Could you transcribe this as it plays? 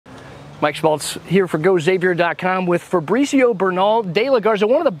Mike Schmaltz here for GoXavier.com with Fabrizio Bernal, De La Garza,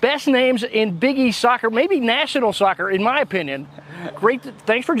 one of the best names in Big East soccer, maybe national soccer, in my opinion. Great.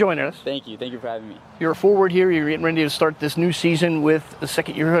 Thanks for joining us. Thank you. Thank you for having me. You're a forward here. You're getting ready to start this new season with the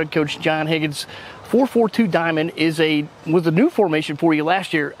second-year head coach, John Higgins. 4-4-2 diamond was a new formation for you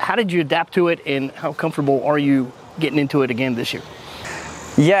last year. How did you adapt to it, and how comfortable are you getting into it again this year?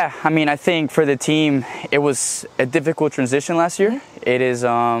 Yeah, I mean, I think for the team, it was a difficult transition last year. It is,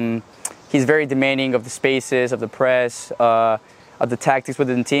 he's very demanding of the spaces, of the press, of the tactics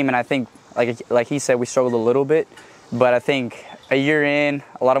within the team, and I think, like he said, we struggled a little bit, but I think a year in,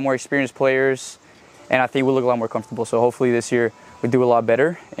 a lot of more experienced players, and I think we'll look a lot more comfortable. So hopefully this year we do a lot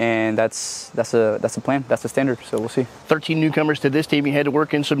better, and that's the plan, that's the standard. So we'll see. 13 newcomers to this team. You had to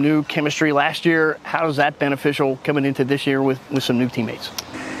work in some new chemistry last year. How is that beneficial coming into this year with some new teammates?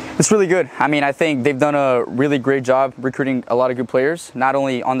 It's really good. I mean, I think they've done a really great job recruiting a lot of good players, not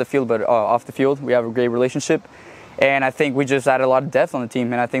only on the field but off the field. We have a great relationship, and I think we just added a lot of depth on the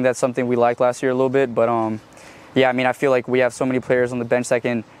team, and I think that's something we liked last year a little bit. But yeah, I mean, I feel like we have so many players on the bench that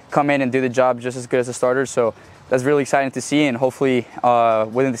can come in and do the job just as good as the starters. So that's really exciting to see, and hopefully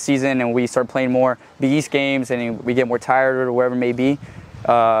within the season and we start playing more Big East games and we get more tired or wherever it may be,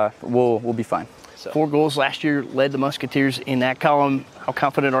 we'll be fine. So. 4 goals last year, led the Musketeers in that column. How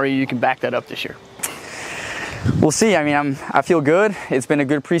confident are you can back that up this year? We'll see. I mean, I feel good. It's been a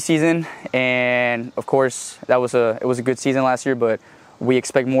good preseason, and of course it was a good season last year, but we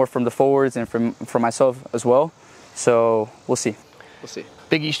expect more from the forwards and from myself as well. So we'll see. We'll see.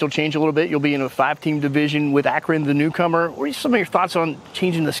 Big East will change a little bit. You'll be in a 5-team division with Akron, the newcomer. What are some of your thoughts on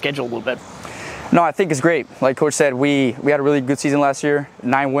changing the schedule a little bit? No, I think it's great. Like Coach said, we had a really good season last year.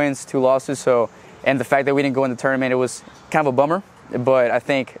 9 wins, 2 losses. So, and the fact that we didn't go in the tournament, it was kind of a bummer. But I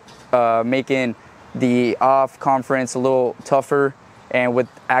think making the off conference a little tougher, and with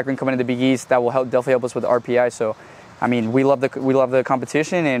Akron coming into the Big East, that will definitely help us with the RPI. So, I mean, we love the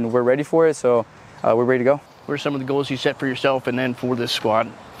competition, and we're ready for it. So, we're ready to go. What are some of the goals you set for yourself and then for this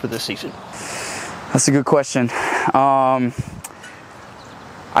squad for this season? That's a good question. I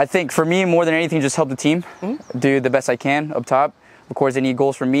think for me, more than anything, just help the team do the best I can up top. Of course, they need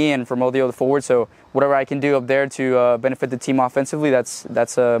goals from me and from all the other forwards. So whatever I can do up there to benefit the team offensively, that's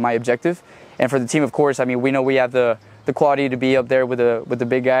my objective. And for the team, of course, I mean, we know we have the quality to be up there with the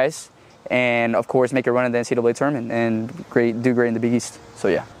big guys, and of course, make a run in the NCAA tournament and do great in the Big East. So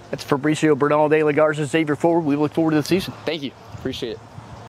yeah. That's Fabrizio Bernal, De La Garza, Xavier forward. We look forward to the season. Thank you. Appreciate it.